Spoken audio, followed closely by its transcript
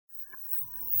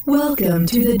Welcome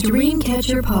to the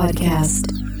Dreamcatcher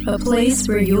Podcast, a place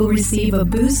where you'll receive a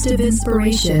boost of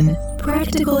inspiration,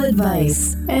 practical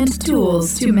advice, and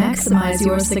tools to maximize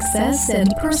your success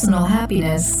and personal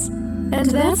happiness.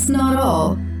 And that's not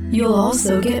all. You'll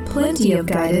also get plenty of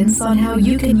guidance on how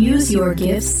you can use your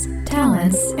gifts,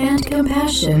 talents, and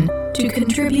compassion to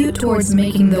contribute towards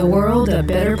making the world a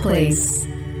better place.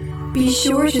 Be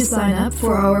sure to sign up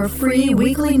for our free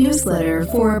weekly newsletter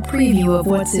for a preview of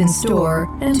what's in store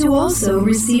and to also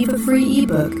receive a free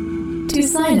ebook. To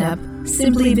sign up,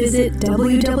 simply visit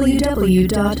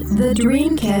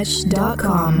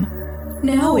www.thedreamcatch.com.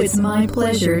 Now it's my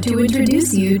pleasure to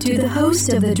introduce you to the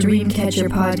host of the Dreamcatcher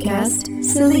podcast,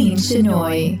 Celine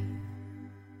Chenoy.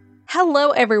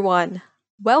 Hello, everyone.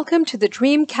 Welcome to the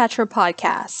Dreamcatcher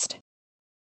podcast.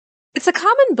 It's a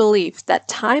common belief that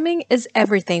timing is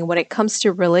everything when it comes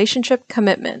to relationship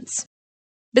commitments.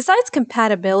 Besides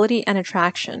compatibility and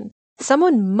attraction,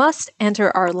 someone must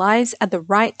enter our lives at the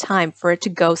right time for it to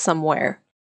go somewhere.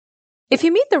 If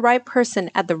you meet the right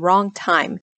person at the wrong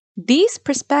time, these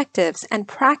perspectives and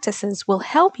practices will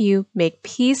help you make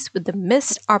peace with the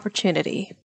missed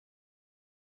opportunity.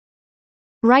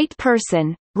 Right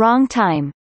person, wrong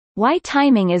time. Why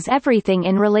timing is everything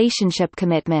in relationship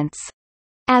commitments.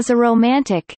 As a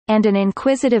romantic and an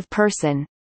inquisitive person,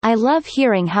 I love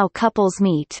hearing how couples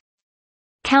meet.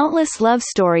 Countless love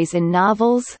stories in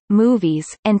novels, movies,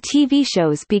 and TV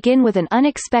shows begin with an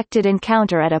unexpected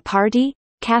encounter at a party,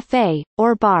 cafe,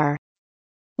 or bar.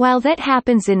 While that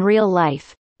happens in real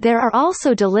life, there are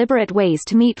also deliberate ways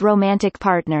to meet romantic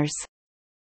partners.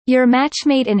 Your match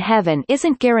made in heaven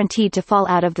isn't guaranteed to fall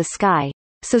out of the sky,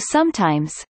 so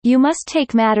sometimes, you must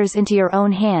take matters into your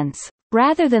own hands,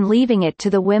 rather than leaving it to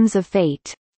the whims of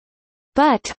fate.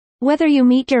 But, whether you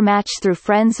meet your match through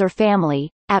friends or family,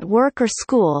 at work or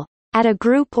school, at a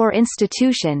group or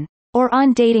institution, or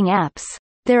on dating apps,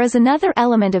 there is another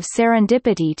element of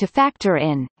serendipity to factor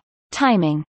in: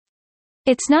 timing.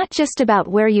 It's not just about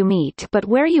where you meet but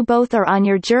where you both are on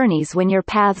your journeys when your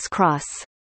paths cross.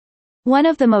 One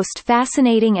of the most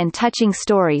fascinating and touching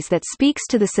stories that speaks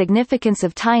to the significance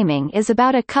of timing is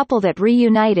about a couple that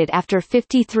reunited after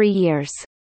 53 years.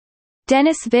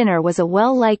 Dennis Vinner was a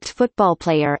well-liked football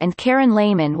player and Karen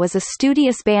Lehman was a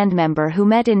studious band member who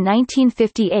met in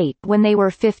 1958 when they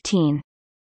were 15.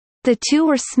 The two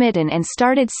were smitten and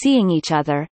started seeing each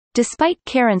other, despite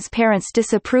Karen's parents'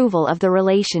 disapproval of the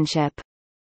relationship.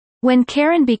 When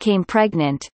Karen became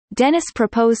pregnant, Dennis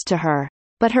proposed to her,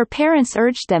 but her parents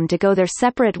urged them to go their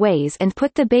separate ways and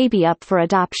put the baby up for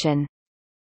adoption.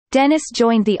 Dennis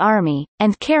joined the army,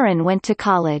 and Karen went to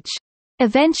college.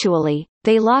 Eventually,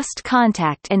 they lost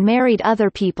contact and married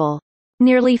other people.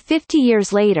 Nearly 50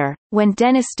 years later, when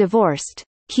Dennis divorced,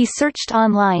 he searched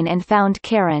online and found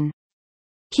Karen.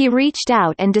 He reached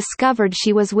out and discovered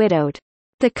she was widowed.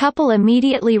 The couple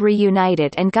immediately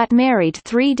reunited and got married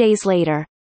 3 days later.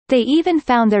 They even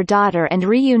found their daughter and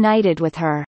reunited with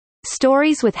her.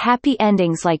 Stories with happy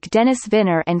endings like Dennis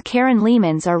Vinner and Karen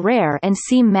Lehman's are rare and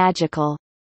seem magical.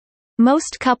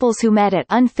 Most couples who met at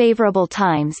unfavorable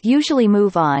times usually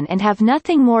move on and have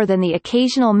nothing more than the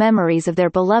occasional memories of their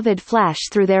beloved flash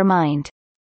through their mind.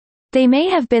 They may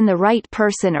have been the right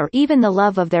person or even the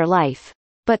love of their life,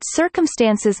 but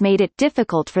circumstances made it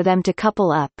difficult for them to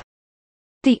couple up.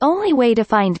 The only way to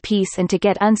find peace and to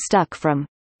get unstuck from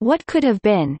what could have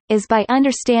been, is by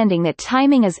understanding that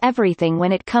timing is everything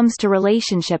when it comes to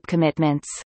relationship commitments.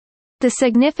 The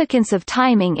significance of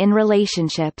timing in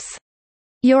relationships.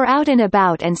 You're out and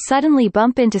about and suddenly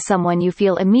bump into someone you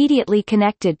feel immediately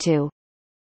connected to.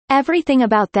 Everything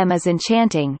about them is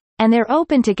enchanting, and they're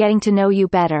open to getting to know you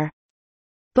better.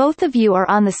 Both of you are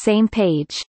on the same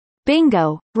page.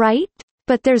 Bingo, right?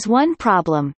 But there's one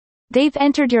problem. They've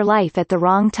entered your life at the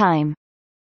wrong time.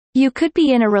 You could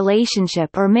be in a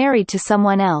relationship or married to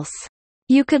someone else.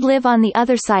 You could live on the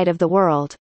other side of the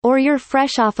world, or you're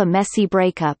fresh off a messy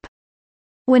breakup.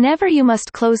 Whenever you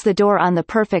must close the door on the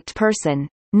perfect person,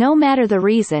 no matter the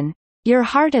reason, your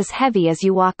heart is heavy as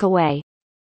you walk away.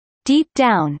 Deep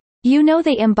down, you know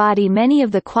they embody many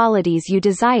of the qualities you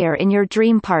desire in your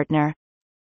dream partner.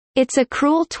 It's a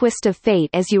cruel twist of fate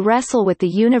as you wrestle with the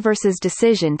universe's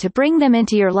decision to bring them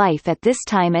into your life at this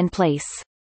time and place.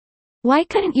 Why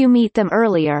couldn't you meet them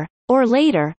earlier, or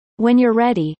later, when you're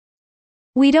ready?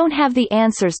 We don't have the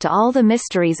answers to all the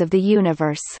mysteries of the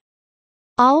universe.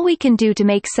 All we can do to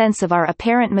make sense of our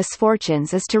apparent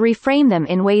misfortunes is to reframe them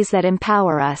in ways that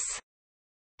empower us.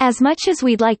 As much as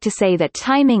we'd like to say that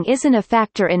timing isn't a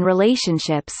factor in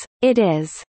relationships, it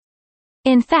is.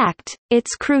 In fact,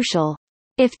 it's crucial.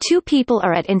 If two people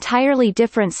are at entirely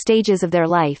different stages of their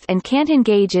life and can't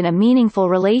engage in a meaningful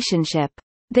relationship,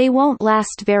 they won't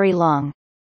last very long.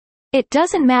 It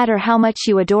doesn't matter how much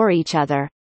you adore each other.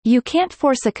 You can't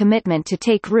force a commitment to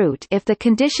take root if the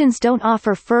conditions don't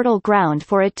offer fertile ground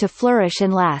for it to flourish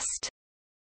and last.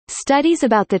 Studies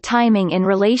about the timing in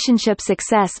relationship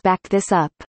success back this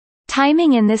up.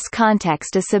 Timing in this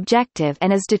context is subjective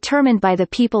and is determined by the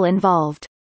people involved.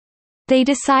 They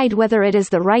decide whether it is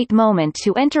the right moment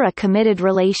to enter a committed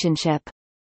relationship.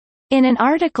 In an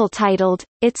article titled,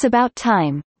 "It's About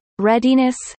Time: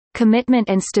 Readiness, Commitment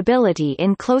and Stability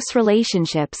in Close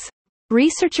Relationships,"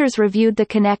 researchers reviewed the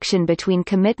connection between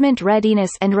commitment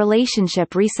readiness and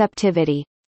relationship receptivity.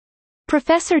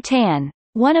 Professor Tan,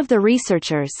 one of the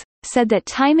researchers, said that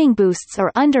timing boosts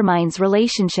or undermines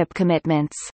relationship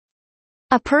commitments.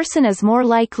 A person is more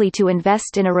likely to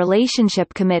invest in a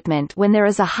relationship commitment when there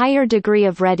is a higher degree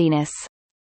of readiness.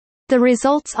 The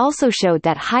results also showed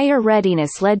that higher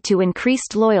readiness led to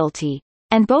increased loyalty,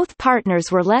 and both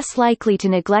partners were less likely to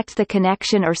neglect the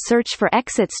connection or search for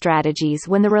exit strategies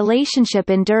when the relationship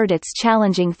endured its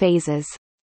challenging phases.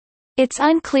 It's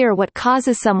unclear what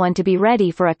causes someone to be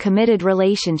ready for a committed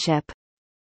relationship.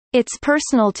 It's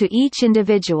personal to each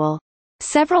individual.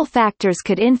 Several factors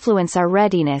could influence our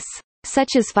readiness, such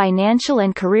as financial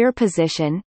and career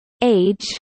position, age,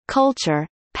 culture,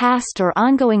 past or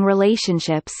ongoing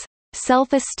relationships,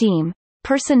 self-esteem,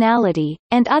 personality,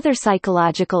 and other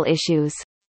psychological issues.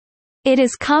 It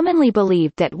is commonly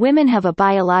believed that women have a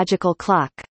biological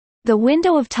clock, the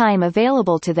window of time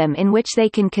available to them in which they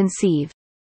can conceive.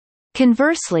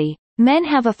 Conversely, men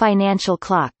have a financial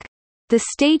clock, the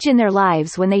stage in their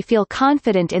lives when they feel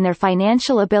confident in their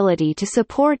financial ability to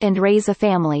support and raise a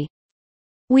family.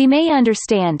 We may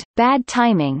understand bad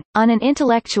timing on an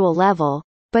intellectual level,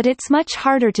 but it's much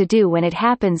harder to do when it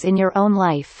happens in your own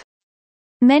life.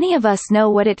 Many of us know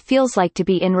what it feels like to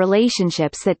be in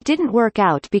relationships that didn't work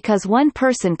out because one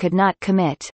person could not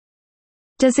commit.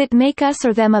 Does it make us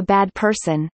or them a bad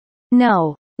person?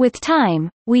 No. With time,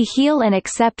 we heal and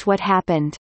accept what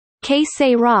happened. Que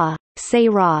sera,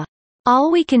 sera.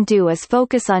 All we can do is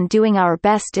focus on doing our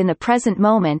best in the present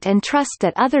moment and trust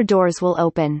that other doors will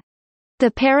open.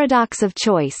 The paradox of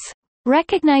choice.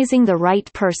 Recognizing the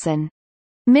right person.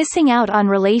 Missing out on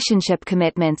relationship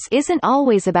commitments isn't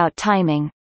always about timing.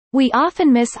 We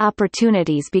often miss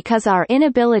opportunities because our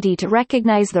inability to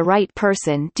recognize the right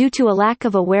person due to a lack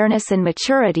of awareness and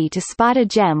maturity to spot a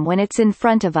gem when it's in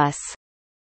front of us.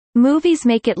 Movies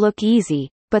make it look easy,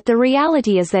 but the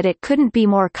reality is that it couldn't be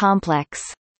more complex.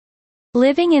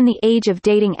 Living in the age of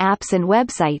dating apps and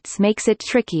websites makes it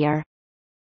trickier.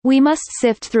 We must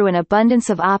sift through an abundance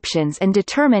of options and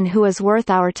determine who is worth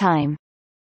our time.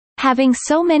 Having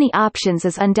so many options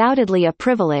is undoubtedly a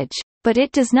privilege, but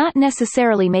it does not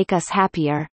necessarily make us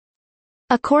happier.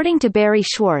 According to Barry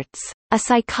Schwartz, a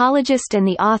psychologist and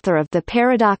the author of The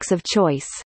Paradox of Choice,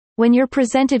 when you're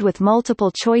presented with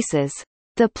multiple choices,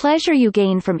 the pleasure you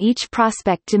gain from each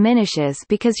prospect diminishes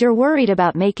because you're worried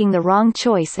about making the wrong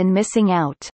choice and missing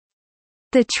out.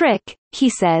 The trick, he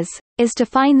says, is to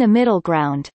find the middle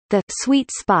ground, the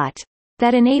sweet spot,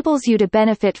 that enables you to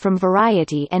benefit from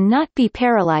variety and not be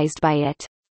paralyzed by it.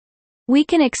 We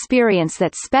can experience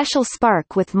that special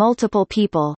spark with multiple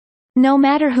people. No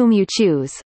matter whom you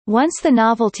choose, once the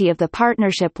novelty of the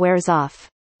partnership wears off,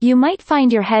 you might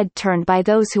find your head turned by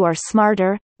those who are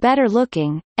smarter, better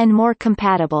looking, and more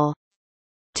compatible.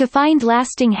 To find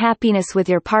lasting happiness with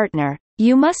your partner,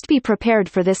 you must be prepared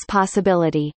for this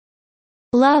possibility.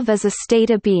 Love is a state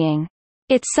of being.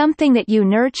 It's something that you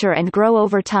nurture and grow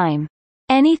over time.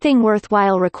 Anything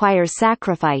worthwhile requires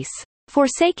sacrifice,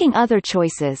 forsaking other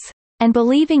choices, and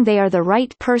believing they are the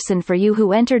right person for you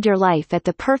who entered your life at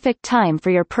the perfect time for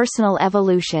your personal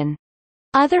evolution.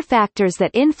 Other factors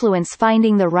that influence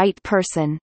finding the right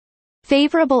person.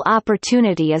 Favorable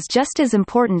opportunity is just as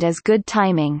important as good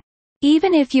timing.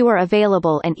 Even if you are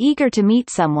available and eager to meet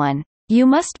someone, you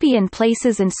must be in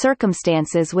places and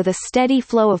circumstances with a steady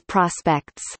flow of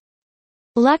prospects.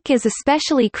 Luck is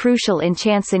especially crucial in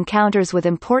chance encounters with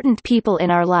important people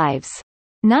in our lives.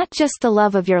 Not just the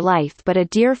love of your life but a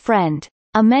dear friend,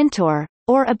 a mentor,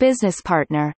 or a business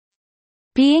partner.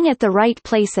 Being at the right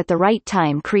place at the right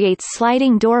time creates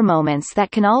sliding door moments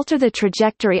that can alter the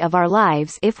trajectory of our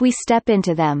lives if we step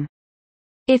into them.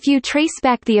 If you trace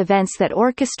back the events that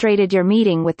orchestrated your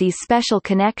meeting with these special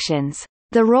connections,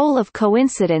 the role of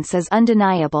coincidence is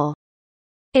undeniable.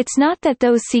 It's not that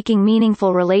those seeking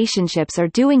meaningful relationships are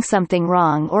doing something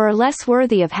wrong or are less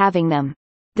worthy of having them.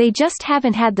 They just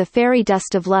haven't had the fairy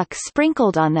dust of luck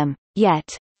sprinkled on them,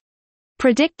 yet.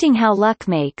 Predicting how luck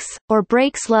makes, or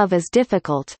breaks love is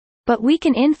difficult, but we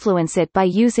can influence it by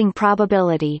using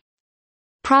probability.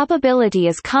 Probability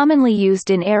is commonly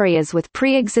used in areas with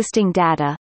pre-existing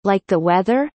data, like the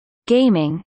weather,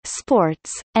 gaming,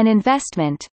 sports, and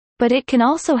investment, but it can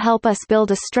also help us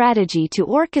build a strategy to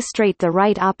orchestrate the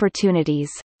right opportunities.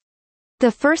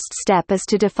 The first step is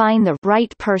to define the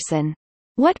right person.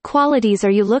 What qualities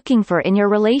are you looking for in your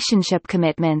relationship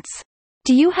commitments?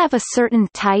 Do you have a certain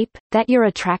type that you're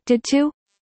attracted to?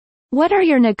 What are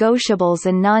your negotiables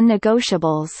and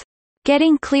non-negotiables?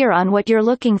 Getting clear on what you're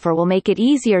looking for will make it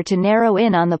easier to narrow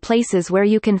in on the places where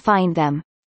you can find them.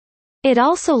 It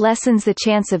also lessens the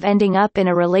chance of ending up in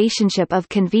a relationship of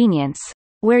convenience,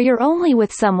 where you're only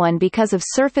with someone because of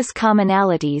surface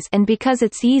commonalities and because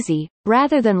it's easy,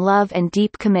 rather than love and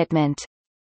deep commitment.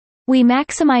 We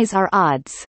maximize our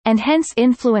odds, and hence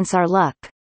influence our luck,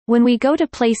 when we go to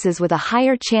places with a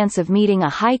higher chance of meeting a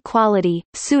high-quality,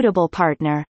 suitable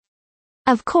partner.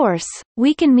 Of course,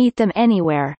 we can meet them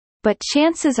anywhere, but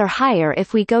chances are higher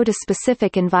if we go to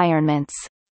specific environments.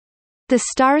 The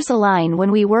stars align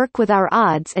when we work with our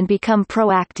odds and become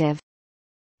proactive.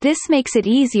 This makes it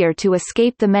easier to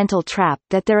escape the mental trap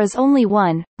that there is only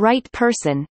one right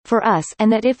person for us, and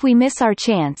that if we miss our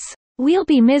chance, we'll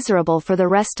be miserable for the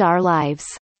rest of our lives.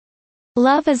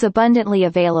 Love is abundantly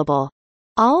available.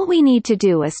 All we need to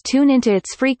do is tune into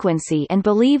its frequency and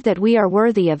believe that we are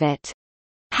worthy of it.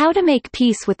 How to make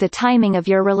peace with the timing of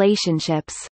your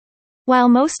relationships. While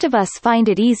most of us find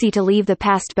it easy to leave the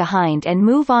past behind and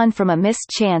move on from a missed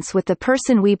chance with the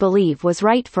person we believe was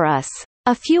right for us,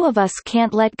 a few of us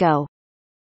can't let go.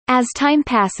 As time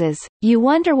passes, you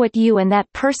wonder what you and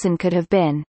that person could have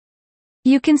been.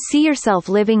 You can see yourself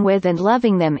living with and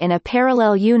loving them in a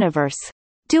parallel universe,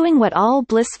 doing what all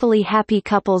blissfully happy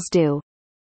couples do.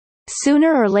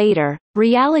 Sooner or later,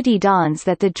 reality dawns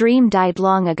that the dream died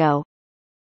long ago.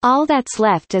 All that's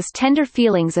left is tender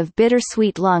feelings of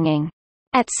bittersweet longing.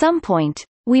 At some point,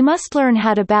 we must learn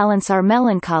how to balance our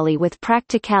melancholy with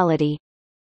practicality.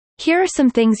 Here are some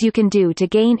things you can do to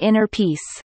gain inner peace.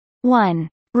 1.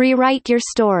 Rewrite your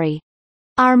story.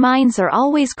 Our minds are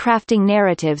always crafting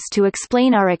narratives to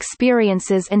explain our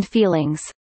experiences and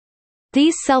feelings.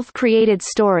 These self-created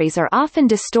stories are often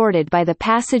distorted by the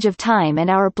passage of time and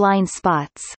our blind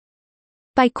spots.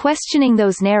 By questioning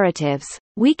those narratives,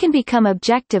 we can become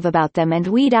objective about them and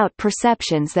weed out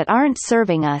perceptions that aren't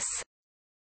serving us.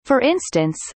 For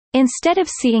instance, instead of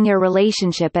seeing your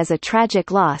relationship as a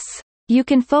tragic loss, you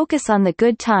can focus on the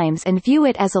good times and view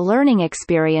it as a learning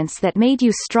experience that made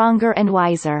you stronger and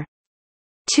wiser.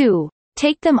 2.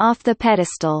 Take them off the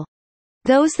pedestal.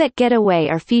 Those that get away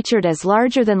are featured as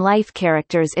larger-than-life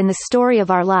characters in the story of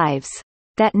our lives.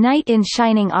 That knight in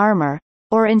shining armor,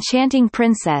 or enchanting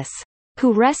princess,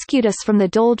 who rescued us from the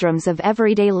doldrums of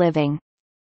everyday living.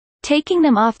 Taking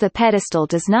them off the pedestal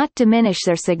does not diminish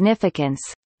their significance,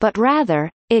 but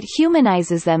rather, it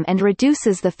humanizes them and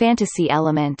reduces the fantasy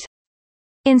element.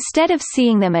 Instead of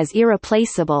seeing them as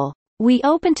irreplaceable, we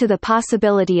open to the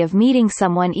possibility of meeting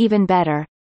someone even better.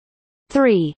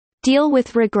 3. Deal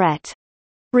with regret.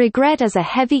 Regret is a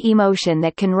heavy emotion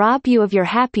that can rob you of your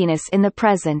happiness in the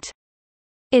present.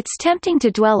 It's tempting to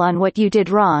dwell on what you did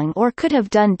wrong or could have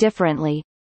done differently.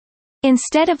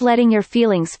 Instead of letting your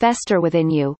feelings fester within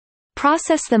you,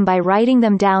 process them by writing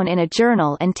them down in a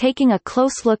journal and taking a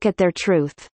close look at their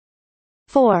truth.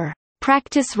 4.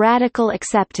 Practice radical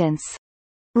acceptance.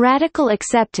 Radical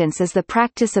acceptance is the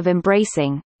practice of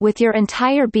embracing, with your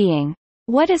entire being,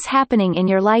 what is happening in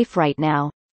your life right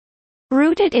now.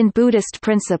 Rooted in Buddhist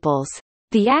principles,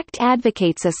 the act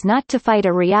advocates us not to fight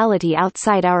a reality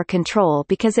outside our control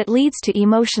because it leads to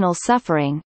emotional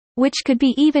suffering, which could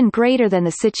be even greater than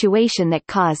the situation that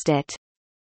caused it.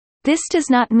 This does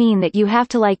not mean that you have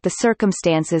to like the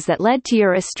circumstances that led to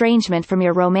your estrangement from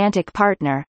your romantic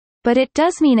partner, but it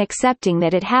does mean accepting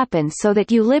that it happened so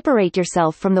that you liberate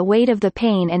yourself from the weight of the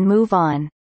pain and move on.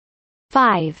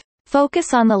 5.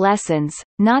 Focus on the lessons,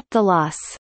 not the loss.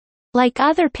 Like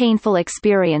other painful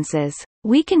experiences,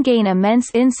 we can gain immense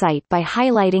insight by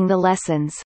highlighting the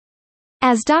lessons.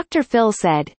 As Dr. Phil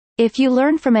said, if you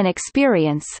learn from an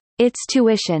experience, it's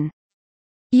tuition.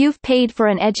 You've paid for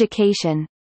an education.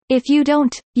 If you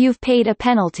don't, you've paid a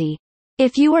penalty.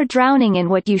 If you are drowning in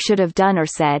what you should have done or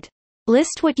said,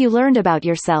 list what you learned about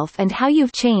yourself and how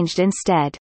you've changed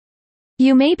instead.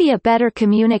 You may be a better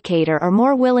communicator or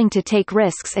more willing to take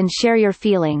risks and share your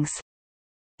feelings.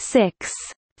 6.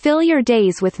 Fill your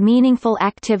days with meaningful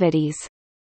activities.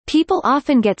 People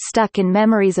often get stuck in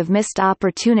memories of missed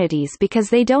opportunities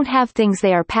because they don't have things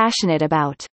they are passionate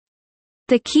about.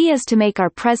 The key is to make our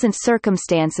present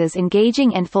circumstances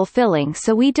engaging and fulfilling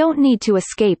so we don't need to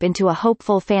escape into a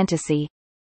hopeful fantasy.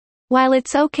 While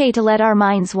it's okay to let our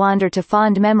minds wander to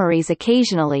fond memories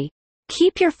occasionally,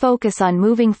 keep your focus on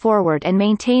moving forward and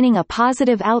maintaining a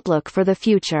positive outlook for the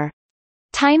future.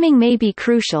 Timing may be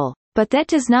crucial, but that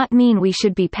does not mean we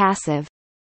should be passive.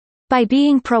 By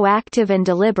being proactive and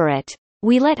deliberate,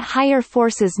 we let higher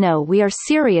forces know we are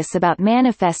serious about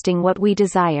manifesting what we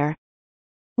desire.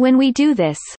 When we do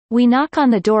this, we knock on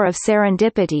the door of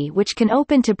serendipity, which can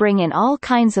open to bring in all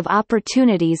kinds of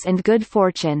opportunities and good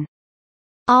fortune.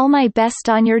 All my best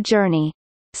on your journey.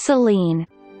 Celine.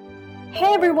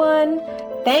 Hey everyone!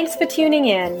 Thanks for tuning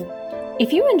in.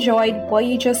 If you enjoyed what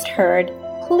you just heard,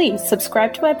 please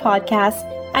subscribe to my podcast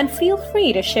and feel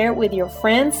free to share it with your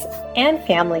friends and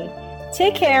family.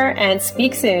 Take care and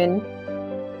speak soon.